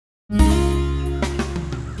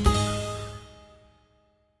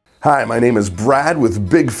Hi, my name is Brad with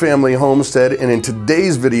Big Family Homestead, and in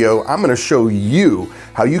today's video, I'm going to show you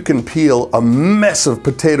how you can peel a mess of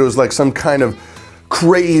potatoes like some kind of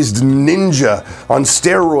crazed ninja on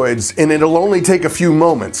steroids, and it'll only take a few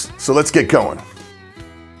moments. So let's get going.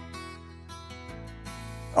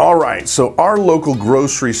 All right, so our local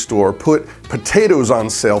grocery store put potatoes on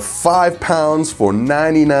sale, 5 pounds for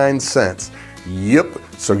 99 cents. Yep,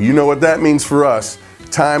 so you know what that means for us.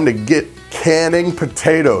 Time to get canning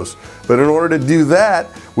potatoes. But in order to do that,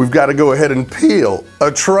 we've got to go ahead and peel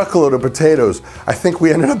a truckload of potatoes. I think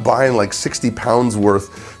we ended up buying like 60 pounds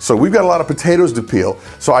worth. So we've got a lot of potatoes to peel.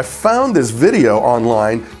 So I found this video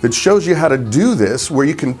online that shows you how to do this, where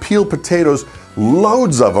you can peel potatoes,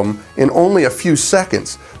 loads of them, in only a few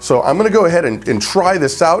seconds. So I'm going to go ahead and try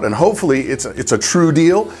this out, and hopefully it's a true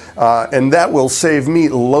deal, and that will save me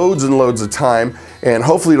loads and loads of time, and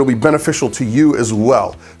hopefully it'll be beneficial to you as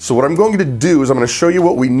well. So what I'm going to do is I'm going to show you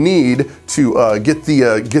what we need to get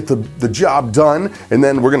the job done, and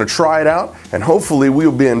then we're going to try it out, and hopefully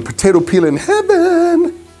we'll be in potato peeling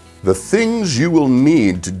heaven. The things you will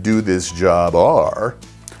need to do this job are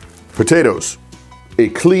potatoes, a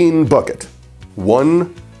clean bucket,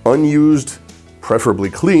 one unused, preferably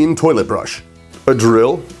clean toilet brush, a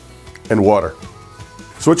drill, and water.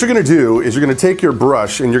 So what you're going to do is you're going to take your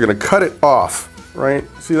brush and you're going to cut it off, right?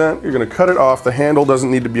 See that? You're going to cut it off. The handle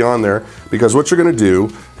doesn't need to be on there, because what you're going to do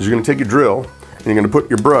is you're going to take your drill and you're going to put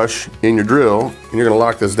your brush in your drill and you're going to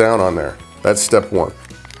lock this down on there. That's step one.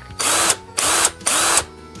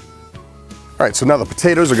 All right, so now the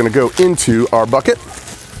potatoes are going to go into our bucket.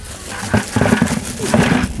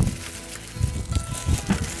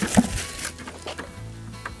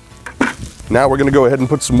 Now we're going to go ahead and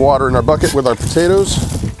put some water in our bucket with our potatoes.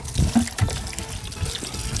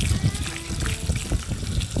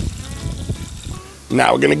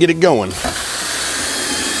 Now we're going to get it going.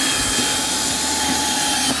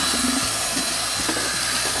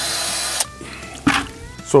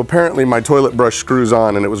 So apparently my toilet brush screws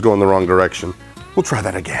on and it was going the wrong direction. We'll try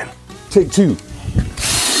that again. Take two.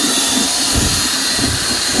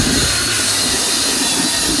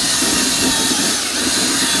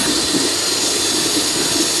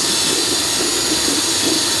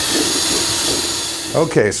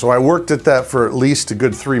 Okay, so I worked at that for at least a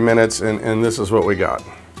good 3 minutes, and this is what we got.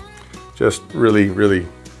 Just really, really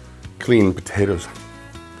clean potatoes.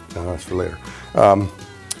 No, that's for later.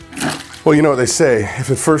 Well, you know what they say,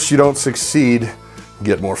 if at first you don't succeed,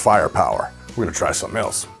 get more firepower. We're gonna try something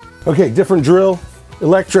else. Okay, different drill,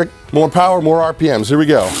 electric, more power, more RPMs. Here we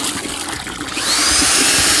go.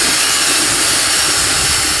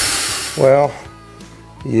 Well,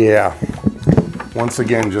 yeah, once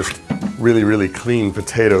again, just really, really clean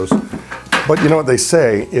potatoes. But you know what they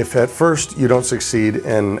say, if at first you don't succeed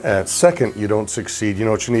and at second you don't succeed, you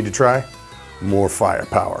know what you need to try? More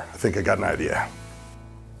firepower. I think I got an idea.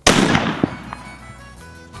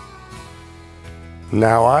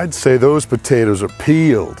 Now I'd say those potatoes are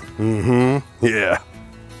peeled. Yeah.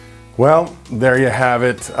 Well, there you have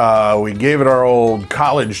it. We gave it our old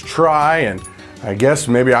college try, and I guess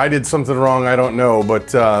maybe I did something wrong, I don't know,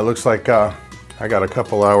 but it looks like I got a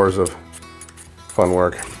couple hours of fun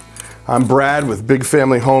work. I'm Brad with Big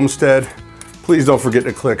Family Homestead. Please don't forget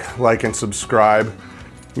to click like and subscribe.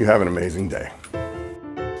 You have an amazing day.